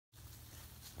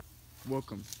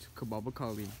Welcome to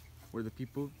Kebabakali, where the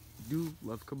people do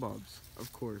love kebabs.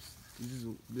 Of course, this is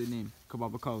the name,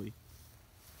 Kebabakali.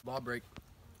 Bob break.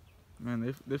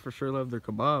 Man, they for sure love their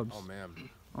kebabs. Oh man.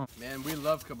 Oh. Man, we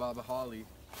love Kebabakali.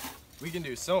 We can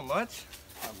do so much.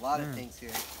 A lot of things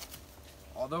here.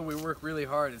 Although we work really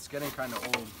hard, it's getting kind of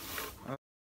old.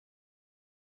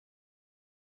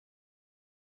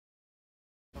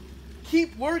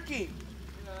 Keep working.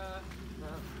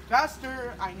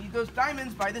 Faster. I need those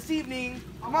diamonds by this evening.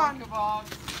 Come on.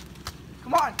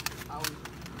 Come on.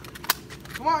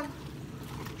 Come on.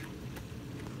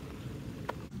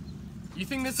 You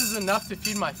think this is enough to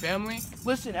feed my family?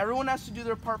 Listen, everyone has to do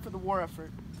their part for the war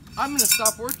effort. I'm gonna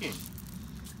stop working.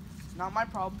 It's not my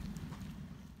problem.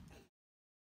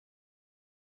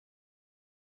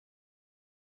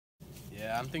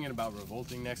 Yeah, I'm thinking about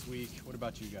revolting next week. What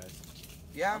about you guys?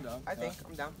 Yeah, I'm down. I think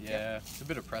I'm down. Yeah, it's a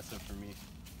bit oppressive for me.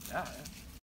 Yeah.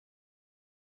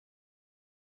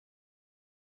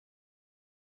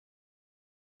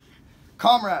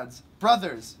 Comrades,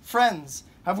 brothers, friends,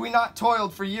 have we not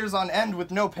toiled for years on end with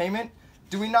no payment?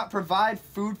 Do we not provide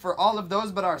food for all of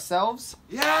those but ourselves?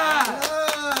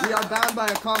 Yeah! We are bound by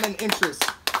a common interest,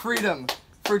 freedom.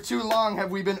 For too long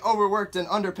have we been overworked and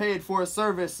underpaid for a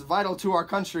service vital to our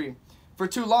country. For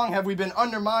too long have we been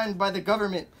undermined by the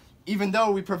government, even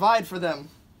though we provide for them.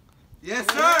 Yes,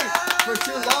 sir! For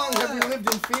too long have we lived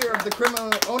in fear of the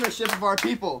criminal ownership of our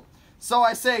people. So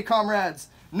I say, comrades,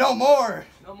 no more!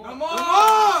 No more! No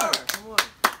more!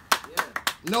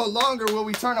 No longer will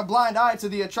we turn a blind eye to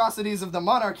the atrocities of the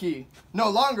monarchy. No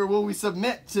longer will we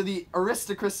submit to the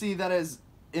aristocracy that has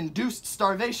induced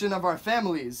starvation of our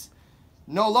families.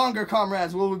 No longer,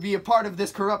 comrades, will we be a part of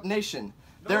this corrupt nation.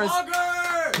 There is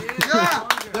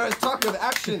talk of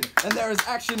action, and there is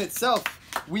action itself.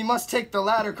 We must take the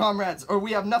latter, comrades, or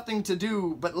we have nothing to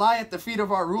do but lie at the feet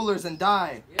of our rulers and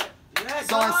die.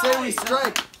 So I say we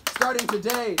strike, starting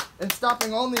today, and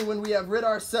stopping only when we have rid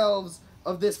ourselves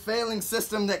of this failing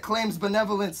system that claims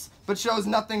benevolence, but shows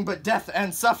nothing but death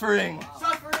and suffering. Wow.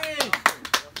 Suffering!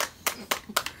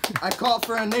 I call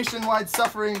for a nationwide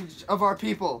suffering of our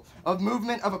people, of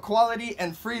movement of equality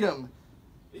and freedom.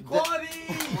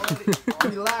 Equality!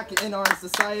 We lack in our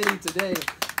society today.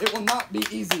 It will not be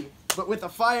easy, but with a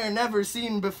fire never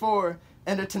seen before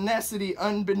and a tenacity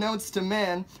unbeknownst to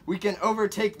man, we can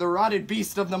overtake the rotted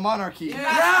beast of the monarchy.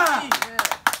 Yeah!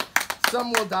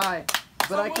 Some will die,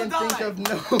 but I can think of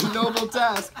no noble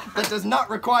task that does not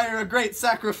require a great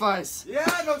sacrifice. Yeah,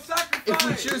 no sacrifice! If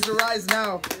we choose to rise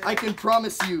now, I can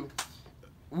promise you,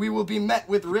 we will be met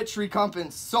with rich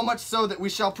recompense, so much so that we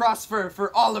shall prosper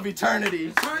for all of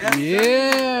eternity.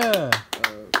 Yeah.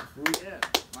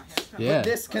 But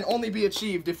this can only be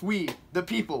achieved if we, the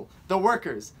people, the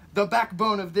workers, the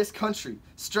backbone of this country,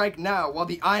 strike now while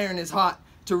the iron is hot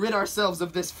to rid ourselves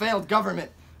of this failed government,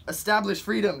 establish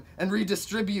freedom, and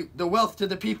redistribute the wealth to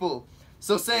the people.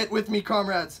 So say it with me,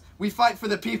 comrades. We fight for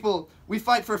the people. We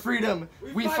fight for freedom.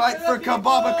 We fight for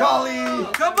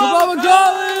Kebabakali!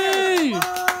 Kebabakali!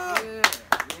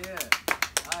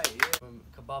 From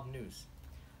Kebab News.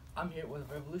 I'm here with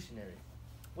a revolutionary.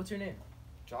 What's your name?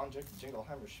 John Jacob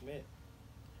Jingleheimer Schmidt.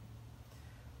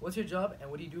 What's your job and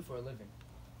what do you do for a living?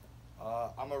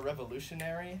 I'm a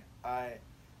revolutionary. I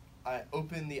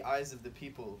open the eyes of the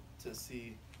people to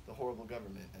see the horrible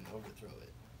government and overthrow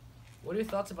it. What are your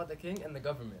thoughts about the king and the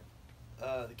government?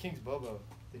 The king's bobo.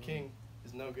 The king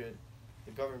is no good.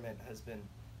 The government has been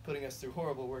putting us through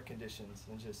horrible work conditions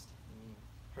and just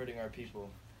hurting our people.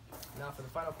 Now for the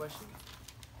final question.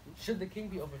 Should the king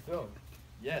be overthrown?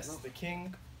 Yes, the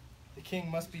king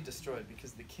must be destroyed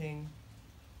because the king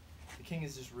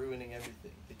is just ruining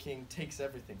everything. The king takes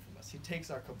everything from us. He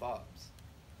takes our kebabs.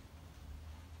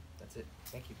 That's it.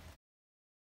 Thank you.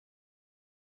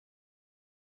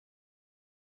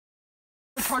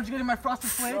 Charge getting my frosted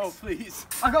flakes? No, please.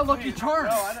 I got Lucky Charms.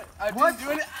 No, I What?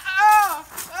 didn't do it. Ah!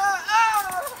 Ah!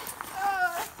 Ah!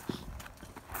 Ah!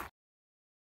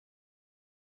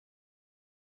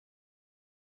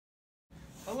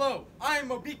 Hello, I am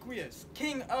Obiquitous,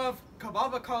 king of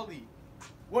Kebabakali.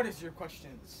 What is your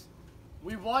questions?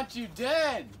 We want you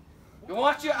dead. We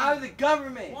want you out of the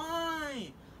government!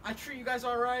 Why? I treat you guys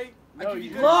alright. I No, give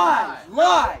you good Lies! advice.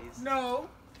 Lies! No,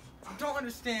 you don't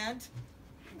understand.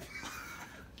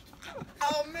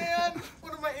 Oh man,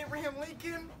 what am I, Abraham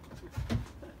Lincoln?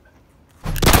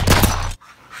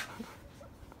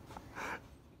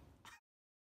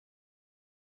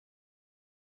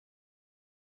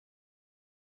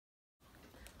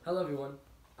 Hello everyone.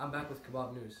 I'm back with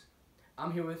Kebab News.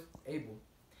 I'm here with Abel.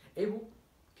 Abel,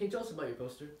 can you tell us about your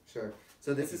poster? Sure.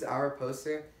 So this is our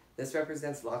poster. This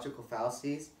represents logical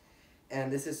fallacies. And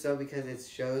this is so because it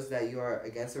shows that you are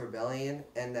against a rebellion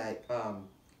and that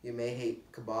you may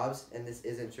hate kebabs, and this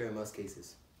isn't true in most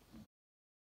cases.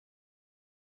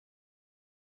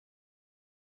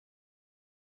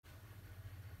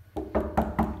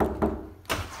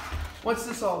 What's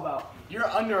this all about? You're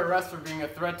under arrest for being a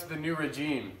threat to the new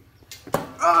regime.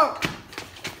 Oh!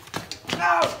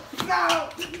 No! No!